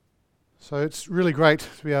So it's really great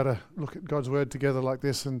to be able to look at God's Word together like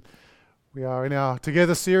this, and we are in our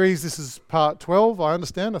Together series. This is part 12, I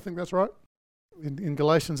understand. I think that's right, in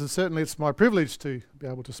Galatians, and certainly it's my privilege to be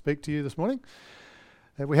able to speak to you this morning.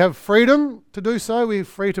 We have freedom to do so. We're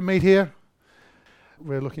free to meet here.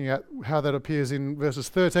 We're looking at how that appears in verses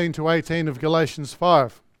 13 to 18 of Galatians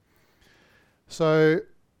 5. So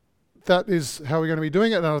that is how we're going to be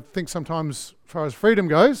doing it, and I think sometimes, as far as freedom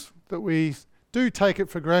goes, that we do take it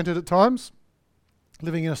for granted at times,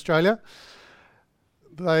 living in Australia.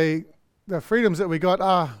 The freedoms that we got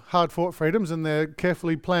are hard-fought freedoms, and they're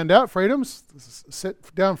carefully planned out freedoms,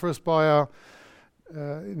 set down for us by our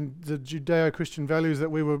in the Judeo-Christian values that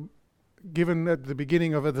we were given at the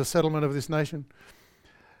beginning of the settlement of this nation.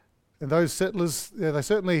 And those settlers, they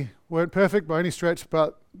certainly weren't perfect by any stretch,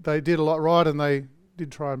 but they did a lot right, and they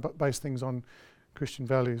did try and base things on Christian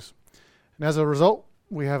values. And as a result,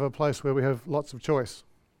 we have a place where we have lots of choice.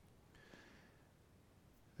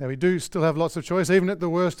 Now, we do still have lots of choice. Even at the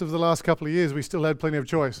worst of the last couple of years, we still had plenty of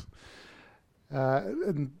choice.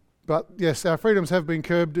 But yes, our freedoms have been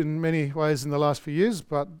curbed in many ways in the last few years,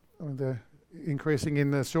 but they're increasing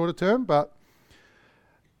in the shorter term. But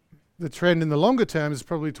the trend in the longer term is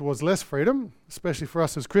probably towards less freedom, especially for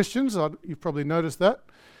us as Christians. You've probably noticed that.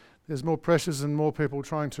 There's more pressures and more people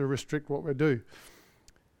trying to restrict what we do.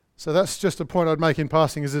 So that's just a point I'd make in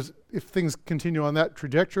passing, is if things continue on that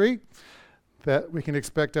trajectory, that we can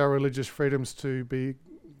expect our religious freedoms to be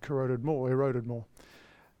eroded more.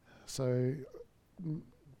 So,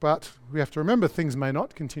 but we have to remember things may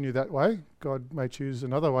not continue that way. God may choose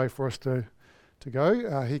another way for us to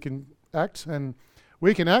go. He can act, and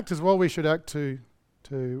we can act as well. We should act to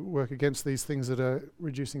work against these things that are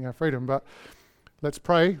reducing our freedom. But let's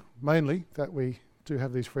pray mainly that we do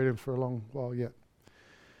have these freedoms for a long while yet.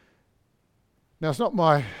 Now, it's not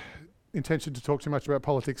my intention to talk too much about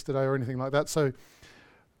politics today or anything like that. So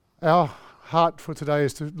our heart for today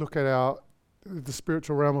is to look at the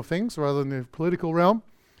spiritual realm of things rather than the political realm.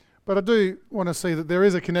 But I do want to see that there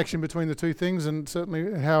is a connection between the two things, and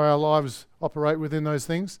certainly how our lives operate within those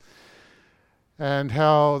things, and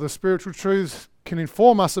how the spiritual truths can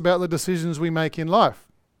inform us about the decisions we make in life.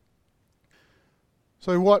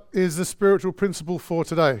 So what is the spiritual principle for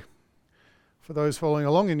today? For those following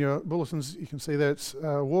along in your bulletins, you can see that it's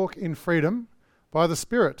walk in freedom by the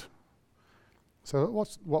Spirit. So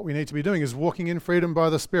what we need to be doing is walking in freedom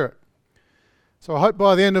by the Spirit. So I hope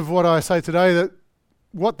by the end of what I say today that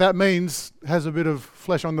what that means has a bit of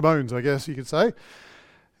flesh on the bones, I guess you could say.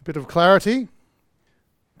 A bit of clarity,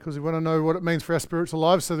 because we want to know what it means for our spiritual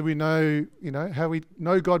lives so that we know, how we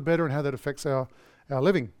know God better and how that affects our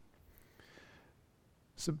living.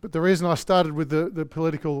 So, but the reason I started with the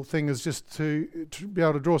political thing is just to be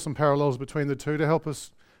able to draw some parallels between the two to help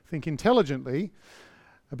us think intelligently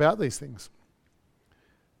about these things.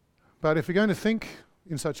 But if we're going to think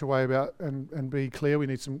in such a way about and be clear, we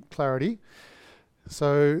need some clarity.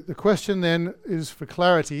 So the question then is, for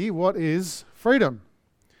clarity, what is freedom?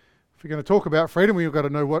 If we're going to talk about freedom, we've got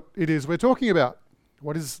to know what it is we're talking about.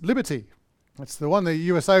 What is liberty? That's the one the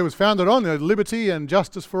USA was founded on, liberty and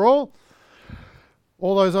justice for all.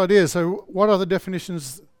 All those ideas. So what are the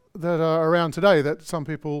definitions that are around today that some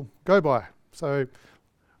people go by? So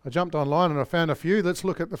I jumped online and I found a few. Let's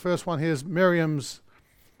look at the first one. Here's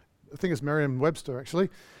I think it's Merriam-Webster actually.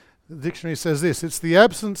 The dictionary says this: it's the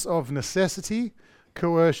absence of necessity,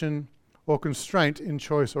 coercion, or constraint in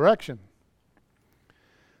choice or action.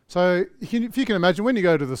 So if you can imagine, when you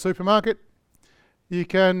go to the supermarket, the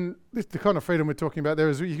kind of freedom we're talking about there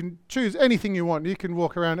is you can choose anything you want. You can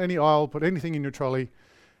walk around any aisle, put anything in your trolley,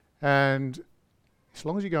 and as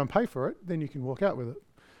long as you go and pay for it, then you can walk out with it.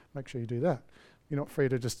 Make sure you do that. You're not free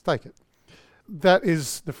to just take it. That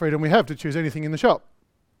is the freedom we have to choose anything in the shop.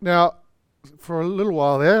 Now, for a little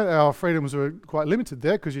while there, our freedoms were quite limited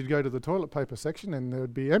there, because you'd go to the toilet paper section and it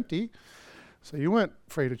would be empty. So you weren't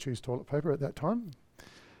free to choose toilet paper at that time.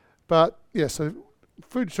 But yeah, so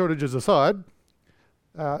food shortages aside,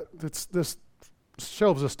 the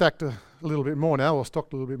shelves are stacked a little bit more now, or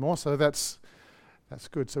stocked a little bit more, so that's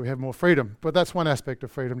good. So we have more freedom. But that's one aspect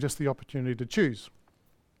of freedom, just the opportunity to choose.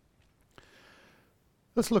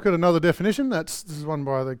 Let's look at another definition. This is one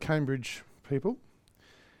by the Cambridge people.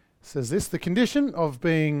 It says this: the condition or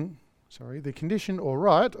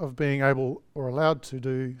right of being able or allowed to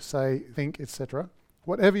do, say, think, etc.,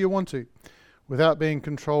 whatever you want to, without being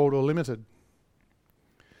controlled or limited.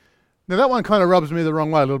 Now that one kind of rubs me the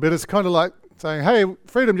wrong way a little bit. It's kind of like saying, hey,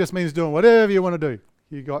 freedom just means doing whatever you want to do.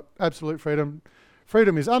 You got absolute freedom.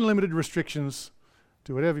 Freedom is unlimited restrictions.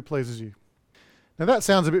 Do whatever pleases you. Now that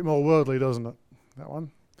sounds a bit more worldly, doesn't it? That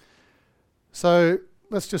one. So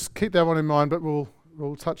let's just keep that one in mind, but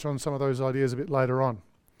we'll touch on some of those ideas a bit later on.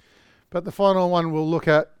 But the final one we'll look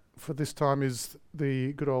at for this time is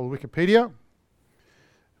the good old Wikipedia.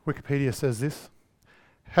 Wikipedia says this: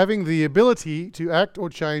 having the ability to act or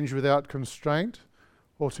change without constraint,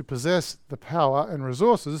 or to possess the power and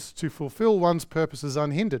resources to fulfill one's purposes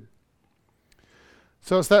unhindered.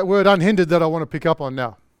 So it's that word unhindered that I want to pick up on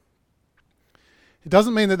now. It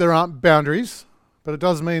doesn't mean that there aren't boundaries, but it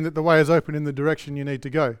does mean that the way is open in the direction you need to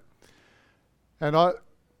go. And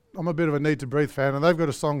I'm a bit of a Need to Breathe fan, and they've got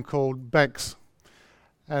a song called Banks.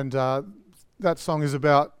 And that song is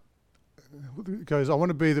about, it goes, I want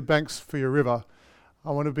to be the banks for your river.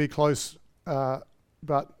 I want to be close,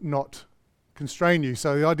 but not constrain you.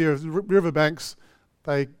 So the idea of river banks,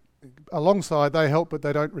 they help, but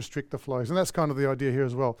they don't restrict the flows. And that's kind of the idea here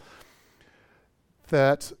as well.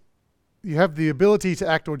 That you have the ability to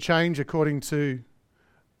act or change according to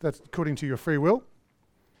your free will.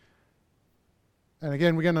 And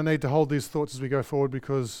again, we're going to need to hold these thoughts as we go forward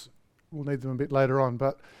because we'll need them a bit later on.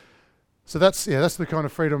 But so that's the kind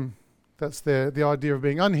of freedom that's there, the idea of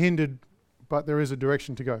being unhindered, but there is a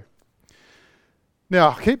direction to go.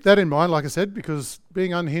 Now, keep that in mind, like I said, because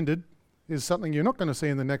being unhindered is something you're not going to see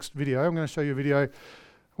in the next video. I'm going to show you a video.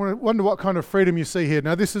 I wonder what kind of freedom you see here.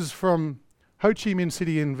 Now, this is from Ho Chi Minh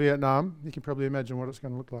City in Vietnam. You can probably imagine what it's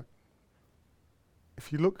going to look like.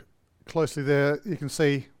 If you look closely there, you can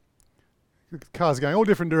see the cars going all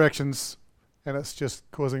different directions, and it's just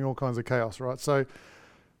causing all kinds of chaos, right? So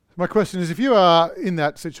my question is, if you are in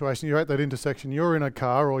that situation, you're at that intersection, you're in a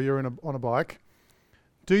car or you're on a bike,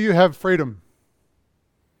 do you have freedom?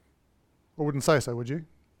 I wouldn't say so, would you?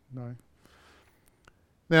 No.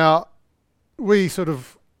 Now, we sort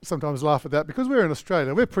of sometimes laugh at that because we're in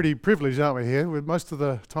Australia. We're pretty privileged, aren't we, here? Most of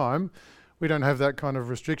the time, we don't have that kind of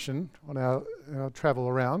restriction on our travel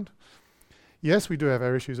around. Yes, we do have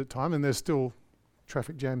our issues at times, and there's still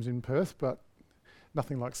traffic jams in Perth, but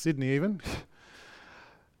nothing like Sydney even.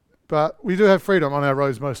 But we do have freedom on our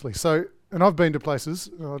roads mostly. So, and I've been to places.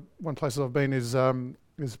 One place I've been is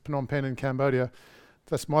Phnom Penh in Cambodia.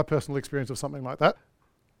 That's my personal experience of something like that.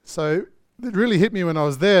 So it really hit me when I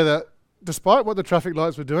was there that despite what the traffic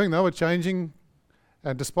lights were doing, they were changing,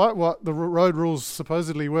 and despite what the road rules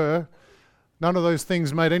supposedly were, none of those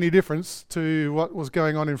things made any difference to what was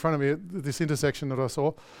going on in front of me at this intersection that I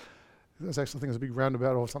saw. There's actually, I think it was a big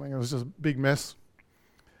roundabout or something. It was just a big mess.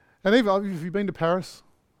 And even if you've been to Paris,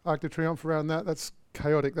 Arc de Triomphe around that's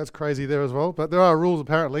chaotic. That's crazy there as well. But there are rules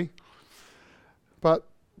apparently. But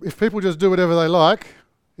if people just do whatever they like,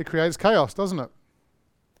 it creates chaos, doesn't it?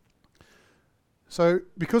 So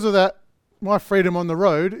because of that, my freedom on the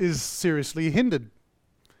road is seriously hindered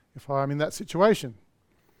if I'm in that situation.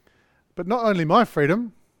 But not only my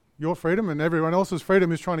freedom, your freedom and everyone else's freedom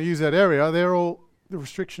who's trying to use that area, they're all the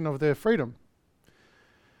restriction of their freedom.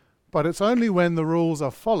 But it's only when the rules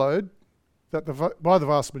are followed by the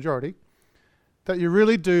vast majority that you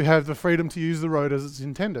really do have the freedom to use the road as it's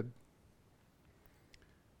intended.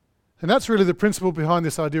 And that's really the principle behind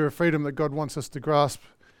this idea of freedom that God wants us to grasp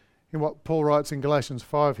in what Paul writes in Galatians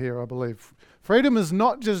 5 here, I believe. Freedom is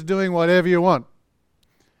not just doing whatever you want.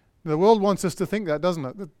 The world wants us to think that, doesn't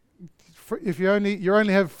it? If you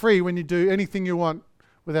only have free when you do anything you want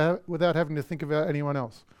without having to think about anyone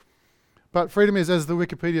else. But freedom is, as the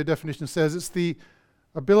Wikipedia definition says, it's the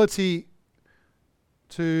ability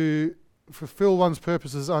to fulfill one's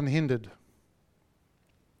purposes unhindered.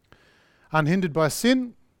 Unhindered by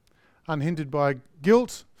sin, unhindered by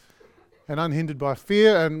guilt, and unhindered by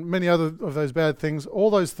fear and many other of those bad things. All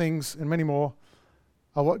those things and many more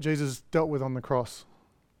are what Jesus dealt with on the cross.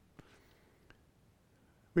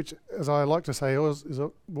 Which, as I like to say, is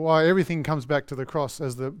why everything comes back to the cross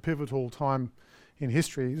as the pivotal time in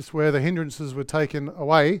history. It's where the hindrances were taken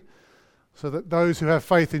away so that those who have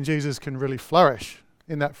faith in Jesus can really flourish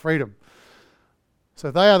in that freedom.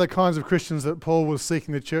 So they are the kinds of Christians that Paul was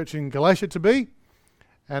seeking the church in Galatia to be.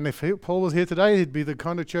 And if Paul was here today, he'd be the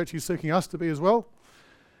kind of church he's seeking us to be as well.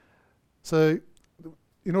 So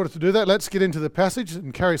in order to do that, let's get into the passage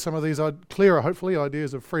and carry some of these clearer, hopefully,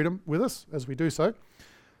 ideas of freedom with us as we do so.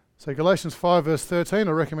 So Galatians 5 verse 13,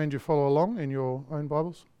 I recommend you follow along in your own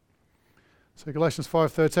Bibles. So Galatians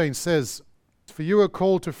 5:13 says, "For you are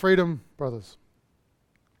called to freedom, brothers."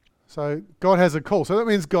 So God has a call. So that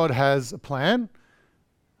means God has a plan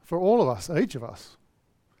for all of us, each of us.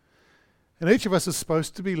 And each of us is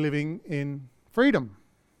supposed to be living in freedom.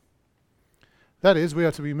 That is, we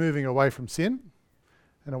are to be moving away from sin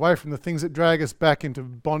and away from the things that drag us back into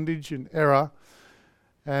bondage and error.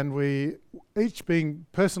 And we each being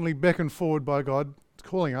personally beckoned forward by God,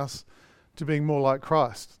 calling us to being more like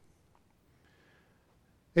Christ.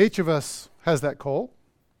 Each of us has that call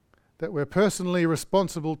that we're personally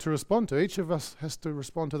responsible to respond to. Each of us has to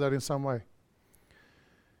respond to that in some way.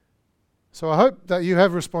 So I hope that you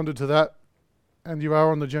have responded to that and you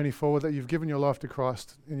are on the journey forward, that you've given your life to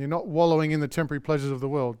Christ and you're not wallowing in the temporary pleasures of the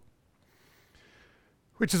world,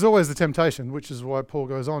 which is always the temptation, which is why Paul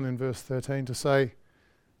goes on in verse 13 to say,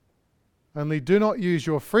 only do not use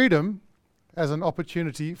your freedom as an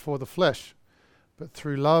opportunity for the flesh, but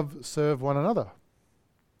through love serve one another.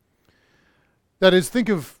 That is, think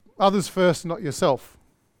of others first, not yourself.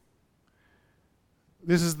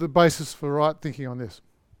 This is the basis for right thinking on this.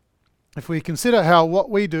 If we consider how what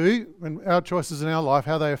we do and our choices in our life,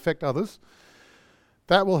 how they affect others,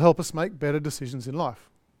 that will help us make better decisions in life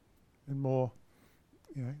and more,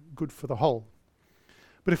 good for the whole.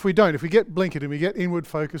 But if we don't, if we get blinkered and we get inward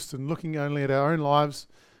focused and looking only at our own lives,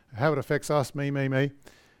 how it affects us, me,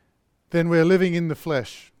 then we're living in the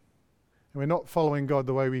flesh and we're not following God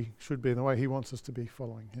the way we should be and the way He wants us to be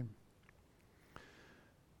following Him.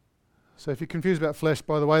 So if you're confused about flesh,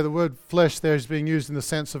 by the way, the word flesh there is being used in the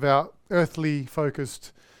sense of our earthly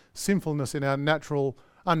focused sinfulness in our natural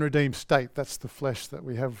unredeemed state. That's the flesh that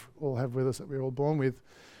we all have with us, that we're all born with.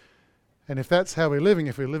 And if that's how we're living,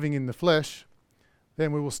 if we're living in the flesh,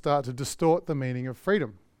 then we will start to distort the meaning of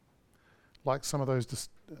freedom, like some of those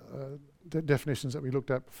definitions that we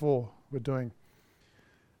looked at before were doing.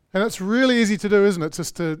 And it's really easy to do, isn't it?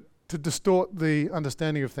 Just to distort the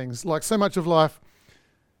understanding of things. Like so much of life,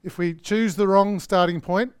 if we choose the wrong starting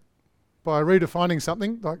point by redefining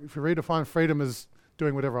something, like if we redefine freedom as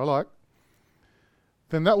doing whatever I like,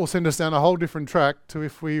 then that will send us down a whole different track to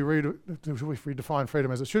if we define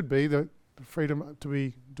freedom as it should be, the freedom to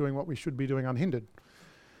be doing what we should be doing unhindered.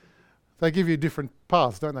 They give you different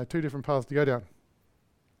paths, don't they? Two different paths to go down.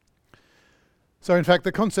 So in fact,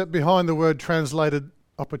 the concept behind the word translated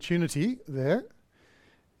opportunity there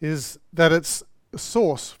is that it's a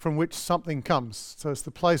source from which something comes. So it's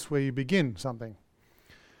the place where you begin something.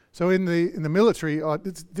 So in the military,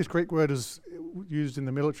 this Greek word is used in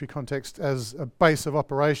the military context as a base of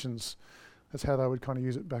operations. That's how they would kind of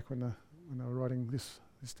use it back when they were writing this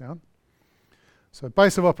down. So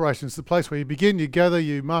base of operations, the place where you begin, you gather,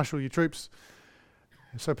 you marshal your troops.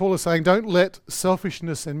 So Paul is saying, don't let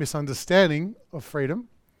selfishness and misunderstanding of freedom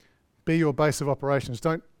be your base of operations.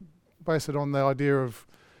 Don't base it on the idea of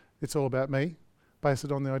it's all about me. Base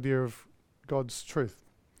it on the idea of God's truth.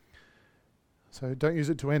 So don't use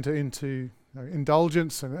it to enter into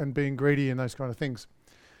indulgence and being greedy and those kind of things.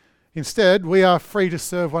 Instead, we are free to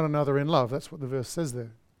serve one another in love. That's what the verse says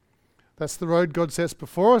there. That's the road God sets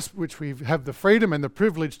before us, which we have the freedom and the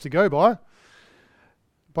privilege to go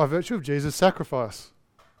by virtue of Jesus' sacrifice.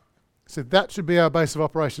 So that should be our base of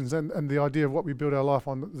operations and the idea of what we build our life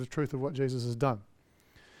on, the truth of what Jesus has done.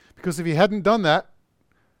 Because if He hadn't done that,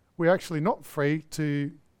 we're actually not free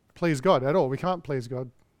to please God at all. We can't please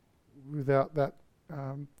God without that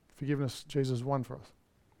forgiveness Jesus won for us.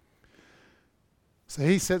 So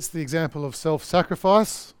He sets the example of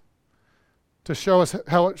self-sacrifice to show us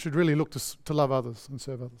how it should really look to love others and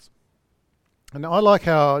serve others. And I like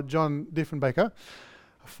how John Diefenbaker,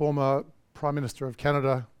 a former Prime Minister of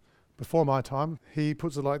Canada before my time, he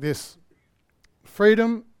puts it like this: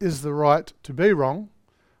 freedom is the right to be wrong,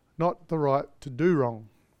 not the right to do wrong.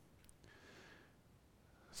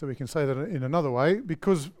 So we can say that in another way.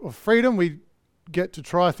 Because of freedom, we get to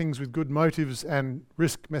try things with good motives and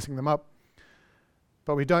risk messing them up.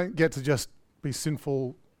 But we don't get to just be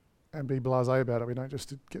sinful and be blasé about it. We don't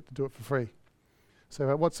just get to do it for free.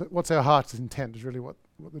 So what's our heart's intent is really what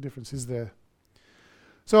the difference is there.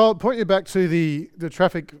 So I'll point you back to the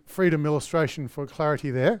traffic freedom illustration for clarity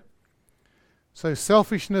there. So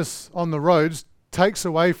selfishness on the roads takes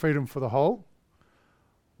away freedom for the whole,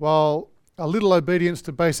 while a little obedience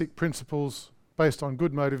to basic principles based on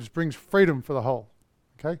good motives brings freedom for the whole.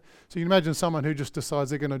 Okay? So you can imagine someone who just decides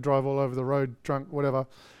they're going to drive all over the road, drunk, whatever.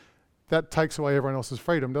 That takes away everyone else's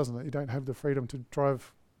freedom, doesn't it? You don't have the freedom to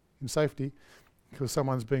drive in safety because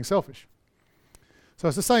someone's being selfish. So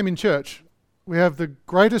it's the same in church. We have the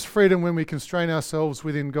greatest freedom when we constrain ourselves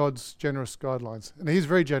within God's generous guidelines. And He's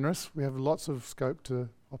very generous. We have lots of scope to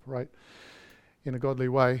operate in a godly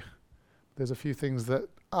way. There's a few things that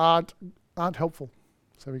aren't helpful.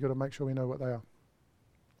 So we've got to make sure we know what they are.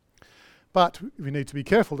 But we need to be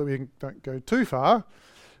careful that we don't go too far,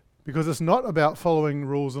 because it's not about following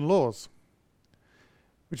rules and laws.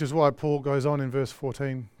 Which is why Paul goes on in verse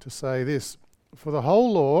 14 to say this: for the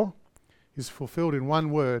whole law is fulfilled in one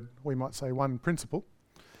word, we might say one principle: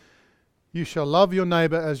 you shall love your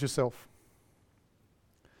neighbour as yourself.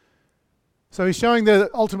 So he's showing there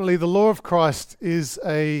that ultimately the law of Christ is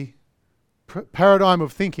a paradigm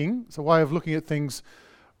of thinking. It's a way of looking at things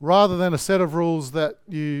rather than a set of rules that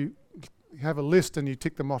you have a list and you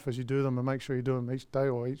tick them off as you do them and make sure you do them each day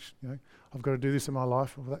or each, I've got to do this in my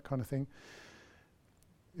life or that kind of thing.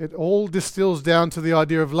 It all distills down to the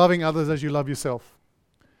idea of loving others as you love yourself.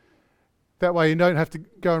 That way you don't have to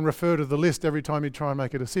go and refer to the list every time you try and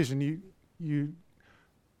make a decision. You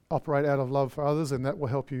operate out of love for others, and that will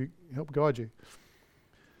help guide you.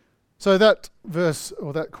 So that verse,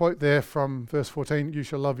 or that quote there from verse 14, you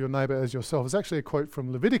shall love your neighbour as yourself, is actually a quote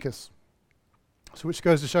from Leviticus. So which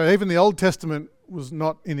goes to show even the Old Testament was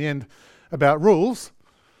not in the end about rules,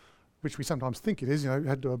 which we sometimes think it is, you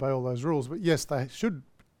had to obey all those rules. But yes, they should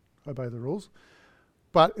obey the rules.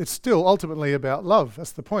 But it's still ultimately about love.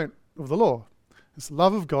 That's the point of the law. It's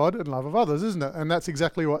love of God and love of others, isn't it? And that's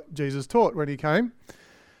exactly what Jesus taught when he came.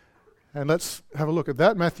 And let's have a look at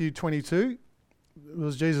that. Matthew 22. It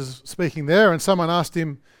was Jesus speaking there, and someone asked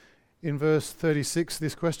him in verse 36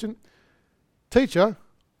 this question, Teacher,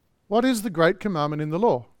 what is the great commandment in the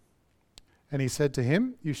law? And he said to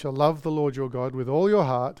him, you shall love the Lord your God with all your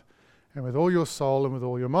heart and with all your soul and with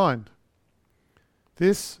all your mind.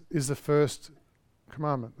 This is the first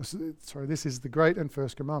commandment. This is the great and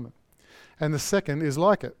first commandment. And the second is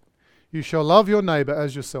like it. You shall love your neighbour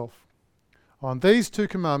as yourself. On these two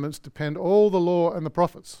commandments depend all the law and the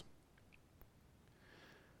prophets.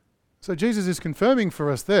 So Jesus is confirming for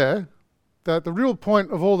us there that the real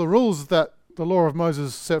point of all the rules that the law of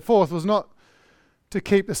Moses set forth was not to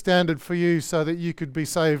keep a standard for you so that you could be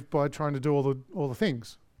saved by trying to do all the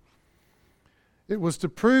things. It was to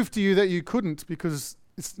prove to you that you couldn't, because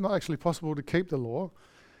it's not actually possible to keep the law.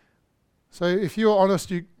 So if you were honest,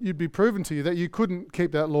 you'd be proven to you that you couldn't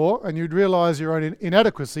keep that law, and you'd realise your own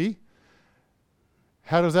inadequacy.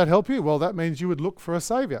 How does that help you? Well, that means you would look for a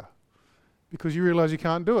saviour, because you realise you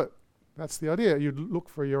can't do it. That's the idea. You'd look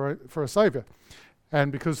for a saviour.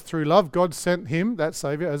 And because through love God sent him, that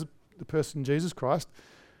saviour, as the person Jesus Christ,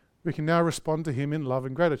 we can now respond to him in love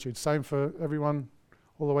and gratitude. Same for everyone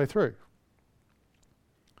all the way through.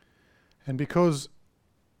 And because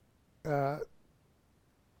that's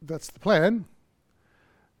the plan,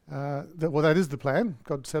 that is the plan.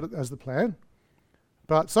 God set it as the plan.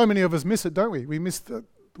 But so many of us miss it, don't we?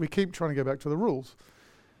 We keep trying to go back to the rules.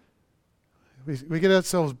 We get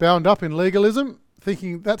ourselves bound up in legalism,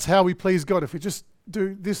 thinking that's how we please God. If we just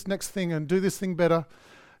do this next thing and do this thing better,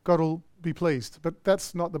 God will be pleased. But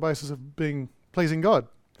that's not the basis of pleasing God.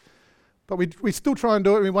 But we still try and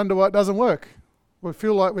do it, and we wonder why it doesn't work. We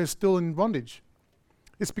feel like we're still in bondage.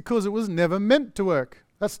 It's because it was never meant to work.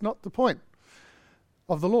 That's not the point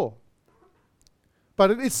of the law.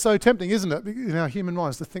 But it's so tempting, isn't it, in our human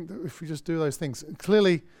minds to think that if we just do those things. And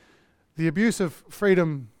clearly, the abuse of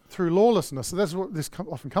freedom through lawlessness, so that's what this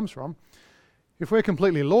often comes from. If we're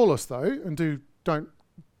completely lawless, though, and don't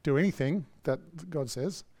do anything that God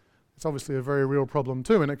says, it's obviously a very real problem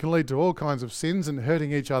too, and it can lead to all kinds of sins and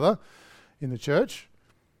hurting each other in the church.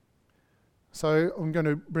 So I'm going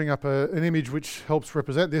to bring up an image which helps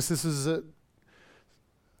represent this. This is an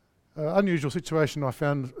unusual situation I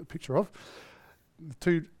found a picture of. The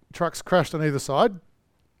two trucks crashed on either side.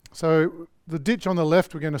 So the ditch on the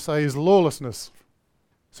left, we're going to say, is lawlessness.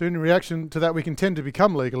 So in reaction to that, we can tend to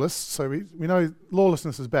become legalists. So we know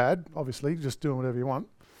lawlessness is bad, obviously, just doing whatever you want.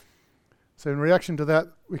 So in reaction to that,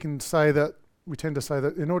 we tend to say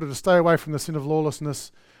that in order to stay away from the sin of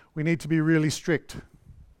lawlessness, we need to be really strict.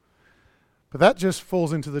 But that just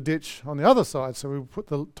falls into the ditch on the other side. So we put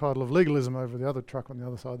the title of legalism over the other truck on the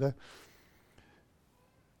other side there,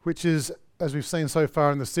 which is, as we've seen so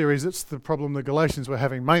far in the series, it's the problem the Galatians were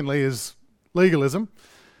having mainly is legalism.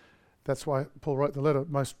 That's why Paul wrote the letter,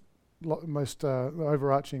 most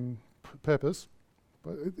overarching purpose.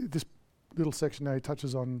 But this little section now he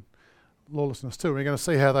touches on lawlessness too. We're going to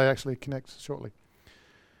see how they actually connect shortly.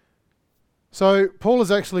 So Paul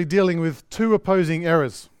is actually dealing with two opposing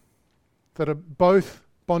errors that are both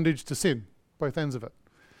bondage to sin, both ends of it.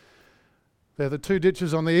 They're the two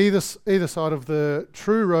ditches on the either side of the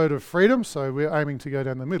true road of freedom, so we're aiming to go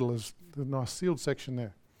down the middle as the nice sealed section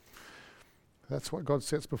there. That's what God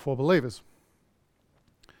sets before believers.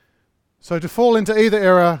 So to fall into either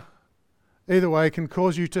error, either way, can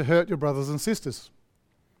cause you to hurt your brothers and sisters.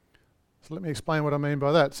 So let me explain what I mean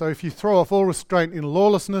by that. So if you throw off all restraint in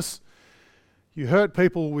lawlessness, you hurt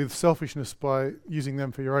people with selfishness by using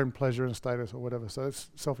them for your own pleasure and status or whatever. So it's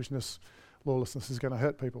selfishness, lawlessness is going to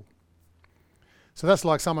hurt people. So that's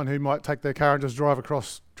like someone who might take their car and just drive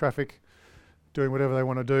across traffic, doing whatever they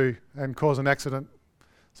want to do and cause an accident.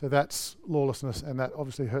 So that's lawlessness, and that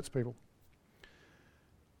obviously hurts people.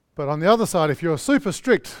 But on the other side, if you're super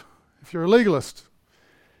strict, if you're a legalist,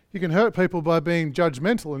 You can hurt people by being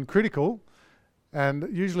judgmental and critical, and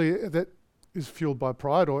usually that is fueled by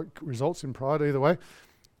pride, or it results in pride either way,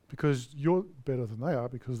 because you're better than they are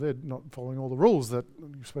because they're not following all the rules that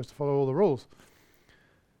you're supposed to follow all the rules.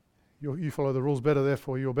 You follow the rules better,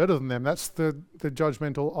 therefore you're better than them. That's the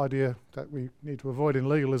judgmental idea that we need to avoid in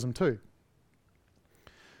legalism too.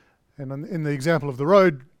 And in the example of the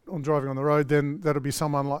road, on driving on the road, then that'll be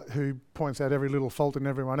someone who points out every little fault in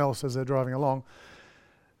everyone else as they're driving along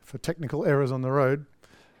for technical errors on the road.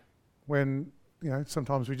 When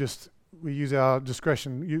sometimes we use our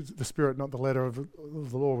discretion, use the spirit, not the letter of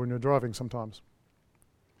the law when you're driving sometimes.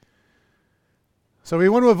 So we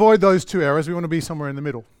want to avoid those two errors. We want to be somewhere in the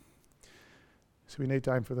middle. So we need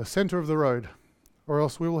to aim for the centre of the road, or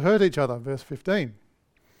else we will hurt each other. Verse 15.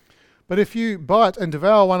 But if you bite and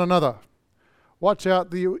devour one another, watch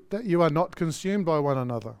out that you are not consumed by one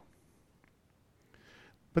another.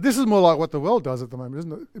 But this is more like what the world does at the moment,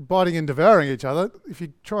 isn't it? Biting and devouring each other. If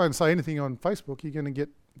you try and say anything on Facebook, you're going to get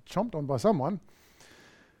chomped on by someone.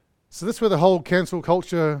 So that's where the whole cancel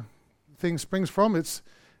culture thing springs from. It's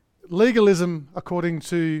legalism according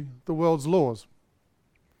to the world's laws.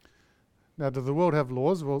 Now, does the world have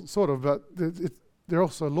laws? Well, sort of, but they're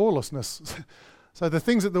also lawlessness. So the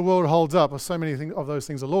things that the world holds up, are so many of those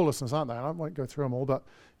things are lawlessness, aren't they? And I won't go through them all, but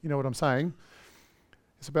you know what I'm saying.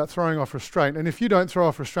 It's about throwing off restraint. And if you don't throw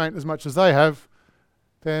off restraint as much as they have,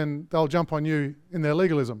 then they'll jump on you in their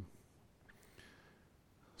legalism.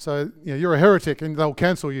 So you're a heretic and they'll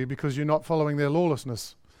cancel you because you're not following their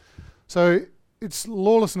lawlessness. So it's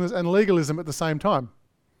lawlessness and legalism at the same time,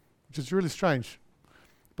 which is really strange.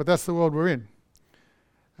 But that's the world we're in.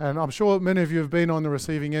 And I'm sure many of you have been on the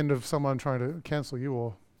receiving end of someone trying to cancel you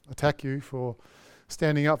or attack you for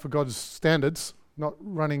standing up for God's standards, not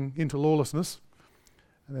running into lawlessness,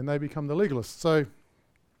 and then they become the legalists. So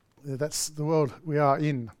that's the world we are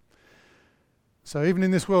in. So even in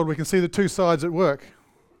this world, we can see the two sides at work.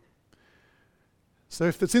 So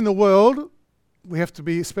if it's in the world, we have to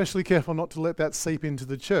be especially careful not to let that seep into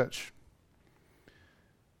the church,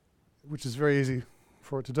 which is very easy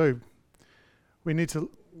for it to do. We need to,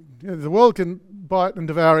 the world can bite and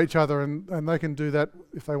devour each other, and they can do that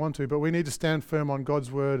if they want to, but we need to stand firm on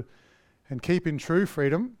God's word and keep in true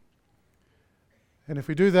freedom. And if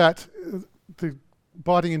we do that, the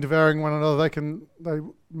biting and devouring one another, they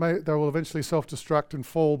will eventually self-destruct and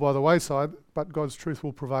fall by the wayside, but God's truth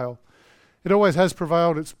will prevail. It always has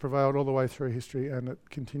prevailed. It's prevailed all the way through history, and it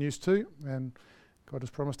continues to, and God has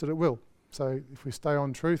promised that it will. So if we stay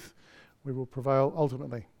on truth, we will prevail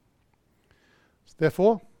ultimately.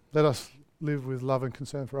 Therefore, let us live with love and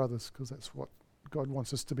concern for others, because that's what God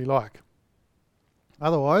wants us to be like.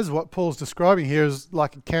 Otherwise, what Paul's describing here is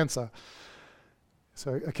like a cancer.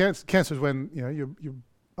 So a cancer is when your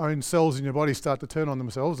own cells in your body start to turn on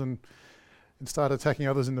themselves and start attacking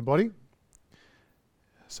others in the body.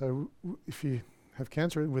 So if you have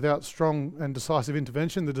cancer, without strong and decisive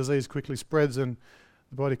intervention, the disease quickly spreads and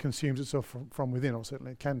the body consumes itself from within, or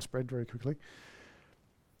certainly it can spread very quickly.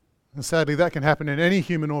 And sadly, that can happen in any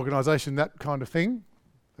human organisation, that kind of thing,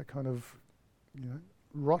 that kind of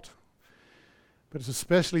rot. But it's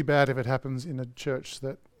especially bad if it happens in a church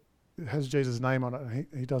that has Jesus' name on it, and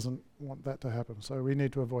he doesn't want that to happen. So we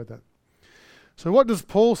need to avoid that. So what does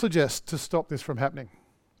Paul suggest to stop this from happening?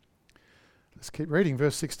 Let's keep reading,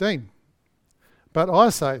 verse 16. But I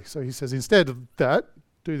say, so he says, instead of that,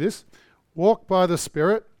 do this, walk by the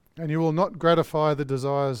Spirit, and you will not gratify the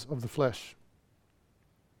desires of the flesh.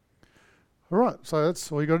 All right, so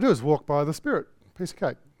that's all you got to do is walk by the Spirit. Piece of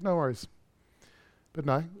cake, no worries. But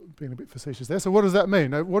no, being a bit facetious there. So what does that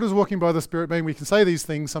mean? Now, what does walking by the Spirit mean? We can say these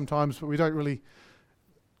things sometimes, but we don't really,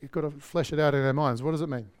 you've got to flesh it out in our minds. What does it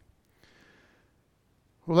mean?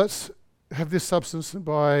 Well, let's have this substance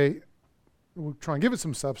we'll try and give it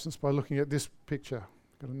some substance by looking at this picture.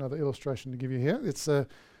 Got another illustration to give you here. It's a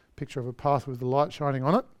picture of a path with the light shining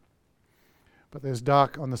on it, but there's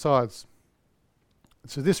dark on the sides.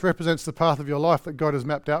 So this represents the path of your life that God has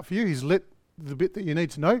mapped out for you. He's lit the bit that you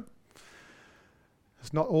need to know.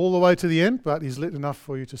 It's not all the way to the end, but he's lit enough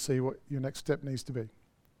for you to see what your next step needs to be.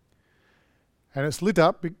 And it's lit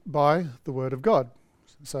up by the Word of God.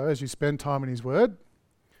 So as you spend time in His Word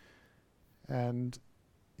and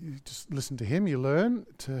you just listen to Him, you learn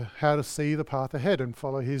how to see the path ahead and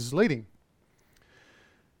follow His leading.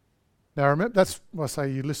 Now remember, that's why I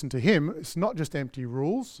say you listen to Him. It's not just empty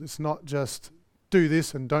rules. It's not just do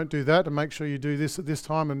this and don't do that and make sure you do this at this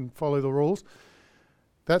time and follow the rules.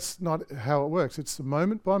 That's not how it works. It's a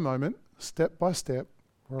moment by moment, step by step,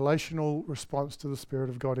 relational response to the Spirit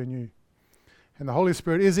of God in you. And the Holy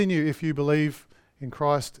Spirit is in you if you believe in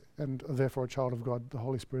Christ and are therefore a child of God. The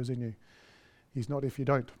Holy Spirit is in you. He's not if you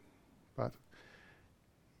don't, but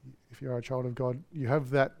if you are a child of God, you have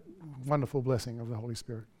that wonderful blessing of the Holy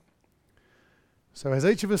Spirit. So as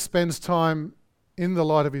each of us spends time in the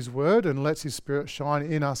light of His Word and lets His Spirit shine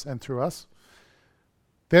in us and through us,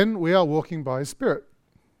 then we are walking by His Spirit,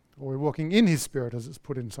 or we're walking in His Spirit, as it's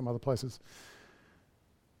put in some other places.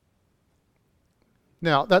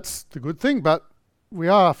 Now, that's the good thing, but we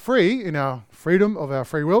are free in our freedom of our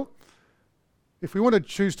free will. If we want to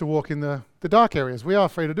choose to walk in the dark areas, we are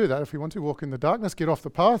free to do that. If we want to walk in the darkness, get off the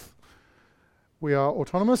path, we are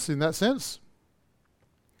autonomous in that sense.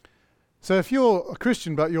 So if you're a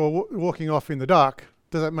Christian but you're walking off in the dark,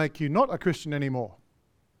 does that make you not a Christian anymore?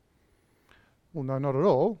 Well, no, not at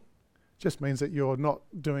all. It just means that you're not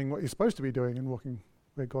doing what you're supposed to be doing and walking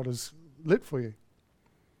where God has lit for you.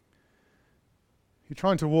 You're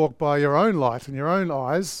trying to walk by your own light and your own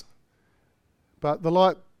eyes, but the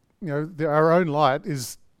light, our own light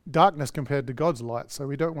is darkness compared to God's light, so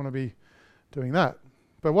we don't want to be doing that.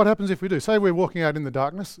 But what happens if we do? Say we're walking out in the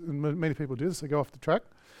darkness, and many people do this, they go off the track,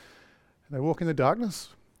 and they walk in the darkness.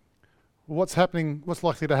 Well, what's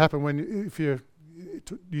likely to happen if you're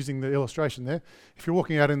using the illustration there, if you're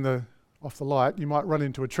walking out off the light, you might run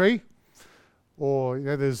into a tree, or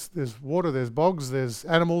there's water, there's bogs, there's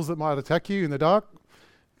animals that might attack you in the dark,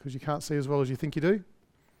 because you can't see as well as you think you do.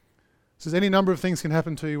 So any number of things can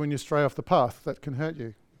happen to you when you stray off the path that can hurt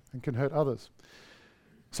you and can hurt others.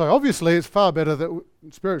 So obviously it's far better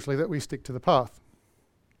spiritually that we stick to the path.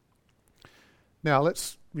 Now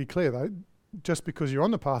let's be clear though, just because you're on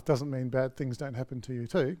the path doesn't mean bad things don't happen to you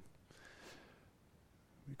too.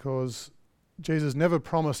 Because Jesus never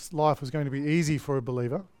promised life was going to be easy for a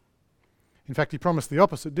believer. In fact, He promised the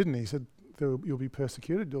opposite, didn't He? He said you'll be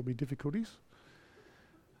persecuted, there'll be difficulties.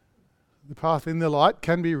 The path in the light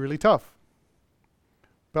can be really tough.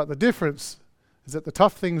 But the difference is that the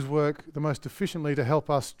tough things work the most efficiently to help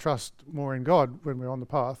us trust more in God when we're on the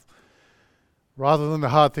path, rather than the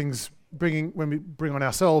hard things when we bring on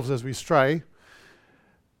ourselves as we stray.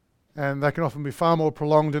 And they can often be far more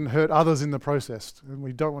prolonged and hurt others in the process. And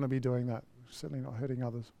we don't want to be doing that, certainly not hurting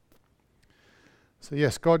others. So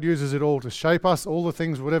yes, God uses it all to shape us, all the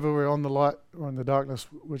things, whatever we're on the light or in the darkness,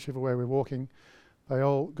 whichever way we're walking,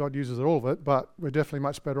 God uses all of it, but we're definitely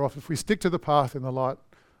much better off if we stick to the path in the light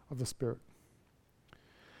of the Spirit.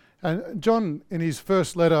 And John, in his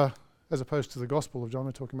first letter, as opposed to the Gospel of John,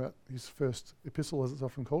 we're talking about his first epistle, as it's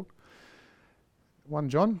often called, 1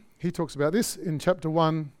 John, he talks about this in chapter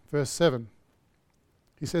 1, verse 7.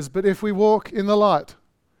 He says, "But if we walk in the light,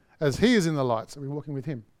 as He is in the light," so we're walking with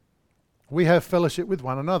Him, "we have fellowship with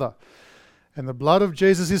one another, and the blood of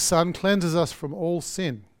Jesus, His Son, cleanses us from all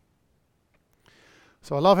sin."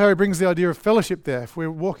 So I love how he brings the idea of fellowship there. If we're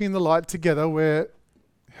walking in the light together, we're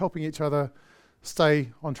helping each other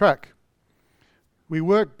stay on track. We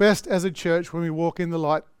work best as a church when we walk in the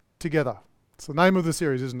light together. It's the name of the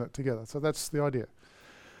series, isn't it? Together. So that's the idea.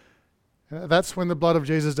 That's when the blood of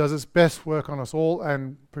Jesus does its best work on us all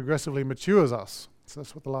and progressively matures us. So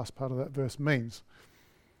that's what the last part of that verse means.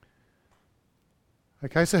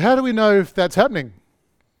 Okay, so how do we know if that's happening?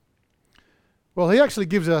 Well, he actually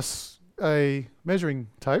gives us a measuring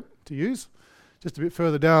tape to use, just a bit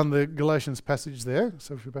further down the Galatians passage there.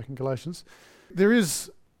 So if you're back in Galatians, there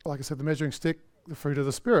is, like I said, the measuring stick, the fruit of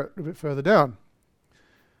the Spirit, a bit further down.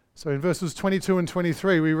 So in verses 22 and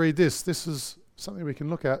 23, we read this. This is something we can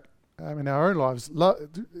look at in our own lives.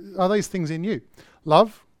 Are these things in you?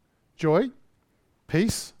 Love, joy,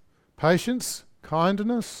 peace, patience,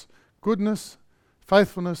 kindness, goodness,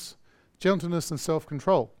 faithfulness, gentleness, and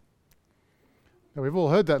self-control. Now, we've all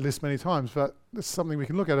heard that list many times, but it's something we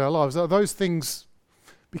can look at in our lives. Are those things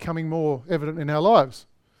becoming more evident in our lives?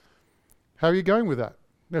 How are you going with that?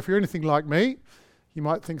 Now, if you're anything like me, you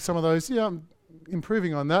might think some of those, I'm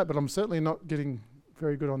improving on that, but I'm certainly not getting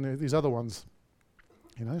very good on these other ones.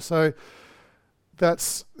 So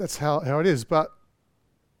that's how it is. But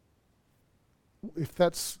if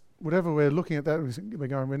that's whatever we're looking at, that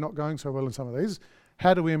we're not going so well in some of these,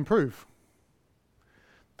 how do we improve?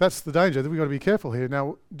 That's the danger, that we've got to be careful here.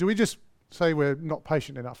 Now, do we just say we're not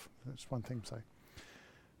patient enough? That's one thing to say.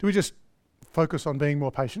 Do we just focus on being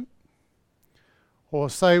more patient? Or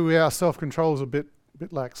say our self-control is a bit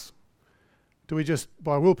lax? Do we just,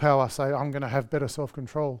 by willpower, say, I'm going to have better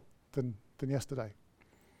self-control than yesterday?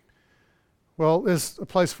 Well, there's a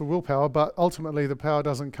place for willpower, but ultimately the power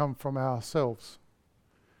doesn't come from ourselves.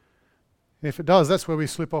 And if it does, that's where we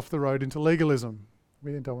slip off the road into legalism.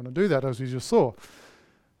 We don't want to do that, as we just saw.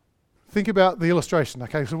 Think about the illustration.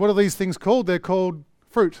 Okay, so what are these things called? They're called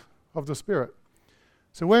fruit of the Spirit.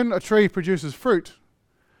 So when a tree produces fruit,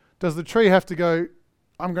 does the tree have to go,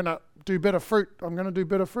 I'm going to do better fruit, I'm going to do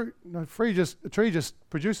better fruit? No, a tree just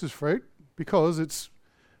produces fruit because it's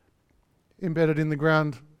embedded in the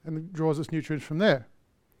ground and it draws its nutrients from there.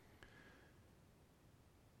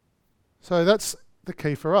 So that's the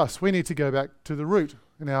key for us. We need to go back to the root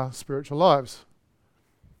in our spiritual lives.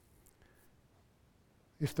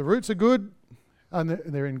 If the roots are good and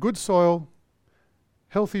they're in good soil,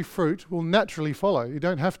 healthy fruit will naturally follow. You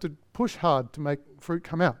don't have to push hard to make fruit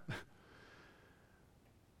come out.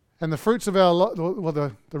 And the fruits of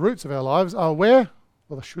the roots of our lives are where?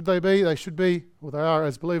 Well, should they be? They should be, well, they are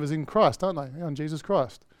as believers in Christ, aren't they? On Jesus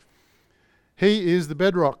Christ. He is the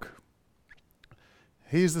bedrock.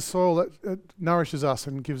 He is the soil that nourishes us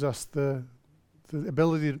and gives us the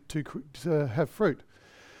ability to have fruit.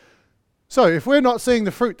 So if we're not seeing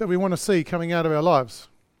the fruit that we want to see coming out of our lives,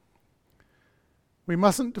 we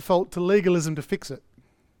mustn't default to legalism to fix it.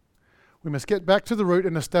 We must get back to the root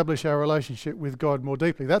and establish our relationship with God more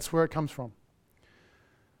deeply. That's where it comes from.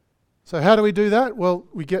 So how do we do that? Well,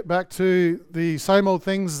 we get back to the same old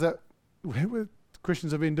things that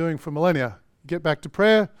Christians have been doing for millennia. Get back to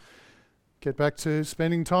prayer. Get back to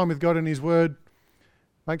spending time with God and His Word.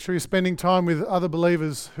 Make sure you're spending time with other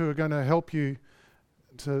believers who are going to help you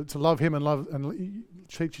to love Him and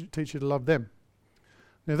teach you to love them.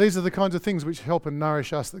 Now, these are the kinds of things which help and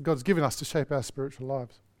nourish us that God's given us to shape our spiritual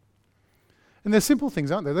lives. And they're simple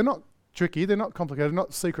things, aren't they? They're not tricky, they're not complicated,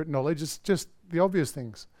 not secret knowledge, it's just the obvious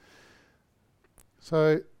things.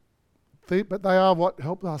 So, but they are what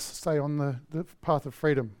help us stay on the path of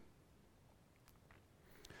freedom.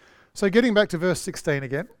 So getting back to verse 16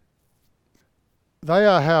 again, they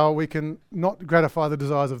are how we can not gratify the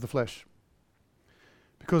desires of the flesh.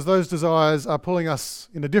 Because those desires are pulling us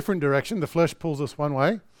in a different direction. The flesh pulls us one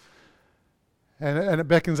way, and it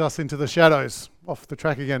beckons us into the shadows, off the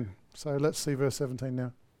track again. So let's see verse 17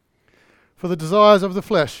 now. For the desires of the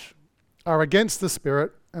flesh are against the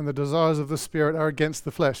Spirit, and the desires of the Spirit are against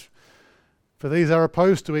the flesh. For these are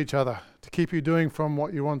opposed to each other, to keep you doing from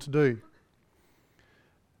what you want to do.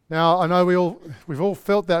 Now, I know we've all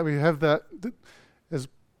felt that. We have that, as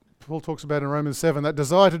Paul talks about in Romans 7, that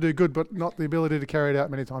desire to do good but not the ability to carry it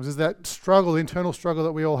out many times. Is that struggle, internal struggle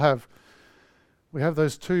that we all have. We have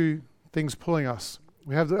those two things pulling us.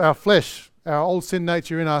 We have our flesh, our old sin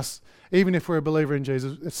nature in us, even if we're a believer in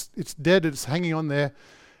Jesus. It's dead, it's hanging on there.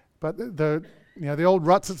 But the old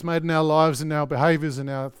ruts it's made in our lives and our behaviours and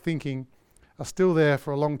our thinking are still there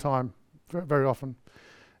for a long time, very often.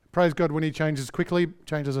 Praise God when He changes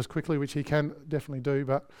us quickly, which He can definitely do,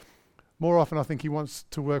 but more often I think He wants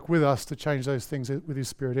to work with us to change those things with His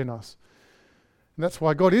Spirit in us. And that's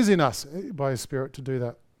why God is in us by His Spirit to do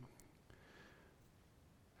that.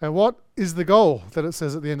 And what is the goal that it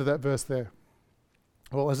says at the end of that verse there?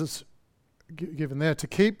 Well, as it's given there, to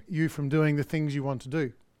keep you from doing the things you want to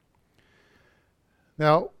do.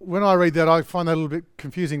 Now, when I read that, I find that a little bit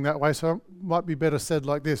confusing that way, so it might be better said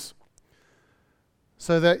like this.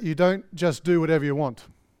 So that you don't just do whatever you want.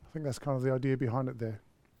 I think that's kind of the idea behind it there.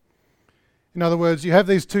 In other words, you have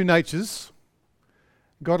these two natures.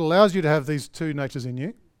 God allows you to have these two natures in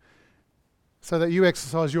you so that you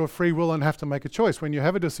exercise your free will and have to make a choice. When you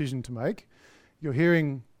have a decision to make, you're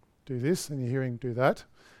hearing do this and you're hearing do that.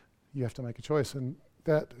 You have to make a choice, and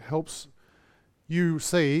that helps you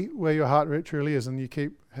see where your heart truly is, and you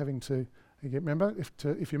keep having to remember,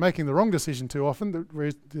 if you're making the wrong decision too often,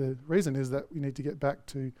 the reason is that we need to get back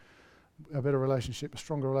to a better relationship, a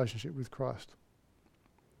stronger relationship with Christ.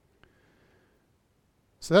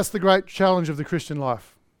 So that's the great challenge of the Christian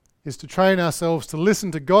life, is to train ourselves to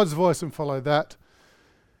listen to God's voice and follow that,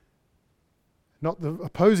 not the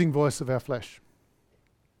opposing voice of our flesh.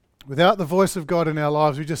 Without the voice of God in our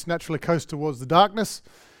lives, we just naturally coast towards the darkness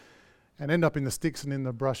and end up in the sticks and in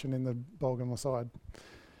the brush and in the bog on the side.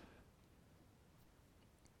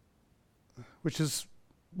 Which is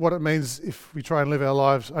what it means if we try and live our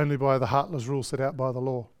lives only by the heartless rules set out by the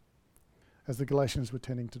law, as the Galatians were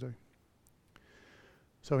tending to do.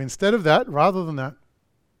 So instead of that, rather than that,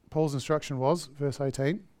 Paul's instruction was, verse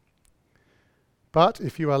 18, but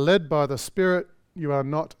if you are led by the Spirit, you are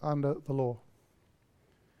not under the law.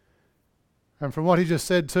 And from what he just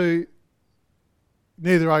said too,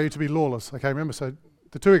 neither are you to be lawless. Okay, remember, so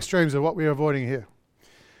the two extremes are what we're avoiding here.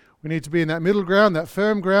 We need to be in that middle ground, that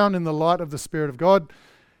firm ground in the light of the Spirit of God.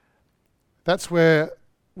 That's where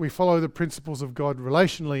we follow the principles of God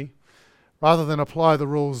relationally, rather than apply the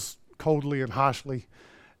rules coldly and harshly,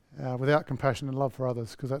 without compassion and love for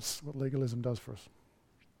others, because that's what legalism does for us.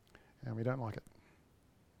 And we don't like it.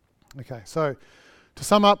 Okay, so to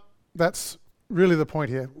sum up, that's really the point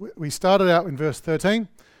here. We started out in verse 13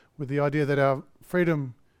 with the idea that our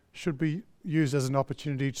freedom should be used as an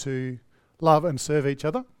opportunity to love and serve each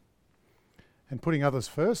other, and putting others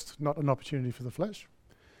first, not an opportunity for the flesh.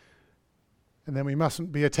 And then we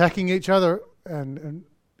mustn't be attacking each other and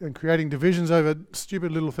creating divisions over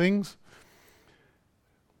stupid little things.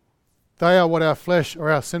 They are what our flesh or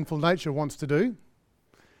our sinful nature wants to do.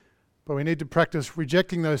 But we need to practice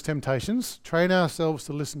rejecting those temptations, train ourselves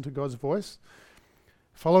to listen to God's voice,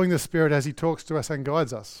 following the Spirit as He talks to us and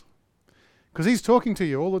guides us. Because He's talking to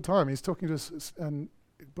you all the time. He's talking to us,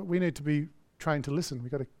 but we need to be trained to listen.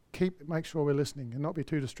 We've got to make sure we're listening and not be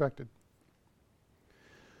too distracted.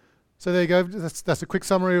 So there you go. That's a quick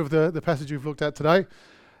summary of the passage we've looked at today.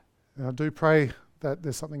 And I do pray that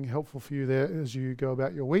there's something helpful for you there as you go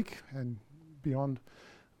about your week and beyond,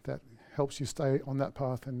 that helps you stay on that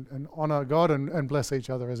path and honour God and bless each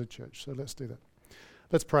other as a church. So let's do that.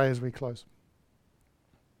 Let's pray as we close.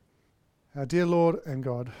 Our dear Lord and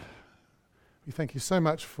God, we thank you so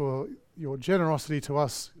much for your generosity to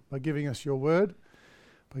us by giving us your word,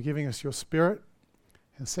 by giving us your Spirit,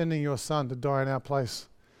 and sending your Son to die in our place.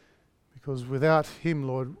 Because without Him,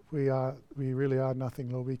 Lord, we really are nothing,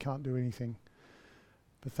 Lord. We can't do anything.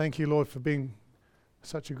 But thank you, Lord, for being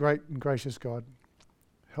such a great and gracious God.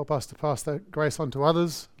 Help us to pass that grace on to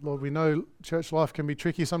others. Lord, we know church life can be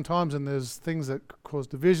tricky sometimes, and there's things that cause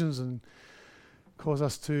divisions and cause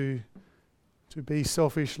us to be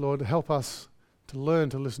selfish. Lord, help us to learn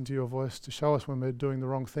to listen to your voice, to show us when we're doing the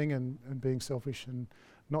wrong thing and being selfish and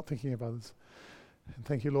not thinking of others. And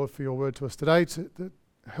thank you, Lord, for your word to us today that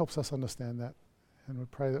helps us understand that. And we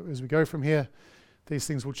pray that as we go from here, these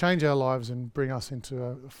things will change our lives and bring us into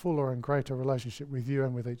a fuller and greater relationship with you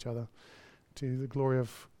and with each other, to the glory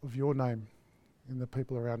of your name and the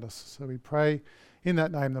people around us. So we pray in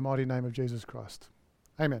that name, the mighty name of Jesus Christ.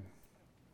 Amen.